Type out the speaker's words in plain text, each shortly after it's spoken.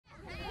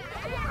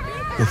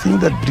The thing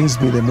that brings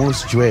me the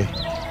most joy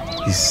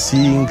is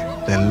seeing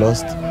the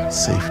lost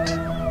saved.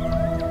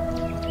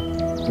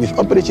 With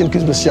Operation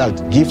Christmas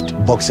Child gift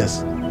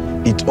boxes,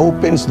 it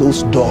opens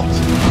those doors.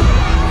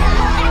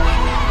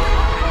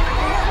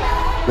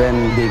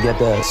 When they get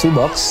the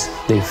shoebox,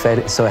 they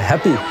felt so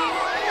happy.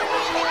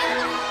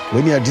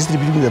 When you are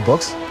distributing the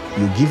box,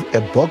 you give a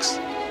box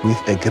with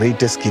a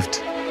greatest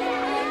gift.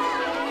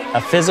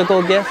 A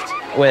physical gift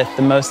with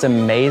the most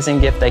amazing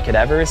gift they could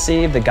ever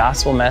receive, the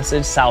gospel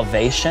message,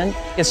 salvation.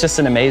 It's just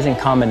an amazing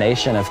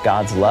combination of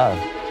God's love.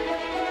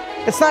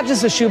 It's not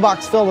just a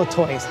shoebox filled with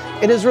toys.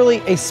 It is really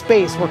a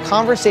space where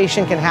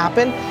conversation can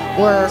happen,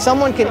 where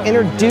someone can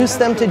introduce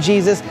them to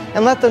Jesus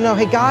and let them know,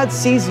 hey, God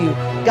sees you,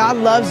 God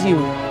loves you.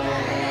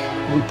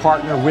 We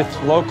partner with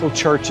local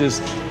churches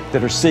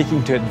that are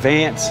seeking to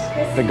advance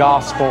the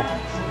gospel,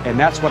 and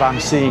that's what I'm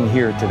seeing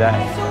here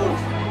today.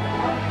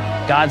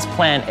 God's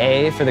plan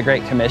A for the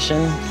Great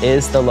Commission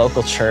is the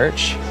local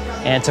church,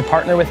 and to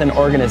partner with an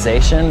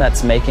organization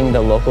that's making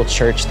the local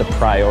church the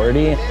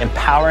priority,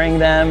 empowering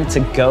them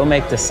to go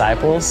make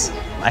disciples,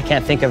 I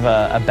can't think of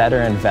a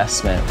better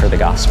investment for the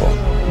gospel.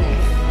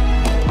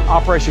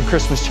 Operation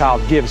Christmas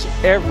Child gives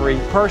every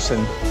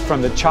person,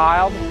 from the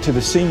child to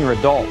the senior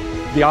adult,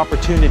 the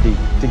opportunity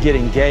to get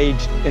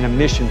engaged in a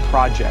mission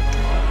project.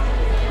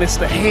 It's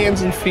the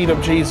hands and feet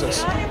of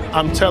Jesus.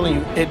 I'm telling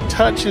you, it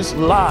touches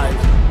lives.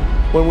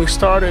 When we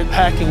started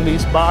packing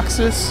these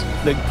boxes,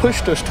 they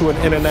pushed us to an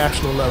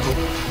international level.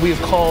 We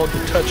have called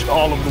to touch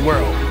all of the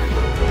world.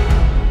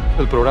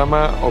 El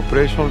programa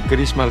Operation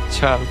Christmas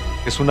Child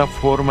es una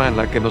forma en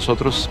la que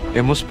nosotros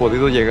hemos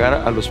podido llegar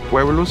a los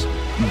pueblos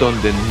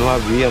donde no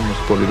habíamos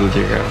podido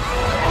llegar.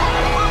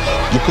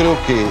 Yo creo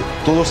que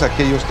todos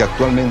aquellos que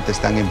actualmente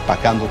están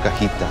empacando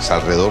cajitas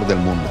alrededor del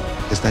mundo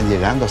están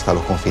llegando hasta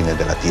los confines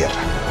de la tierra.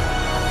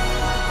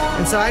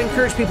 And so I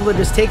encourage people to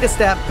just take a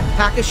step,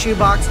 pack a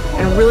shoebox,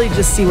 and really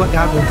just see what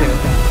God will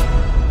do.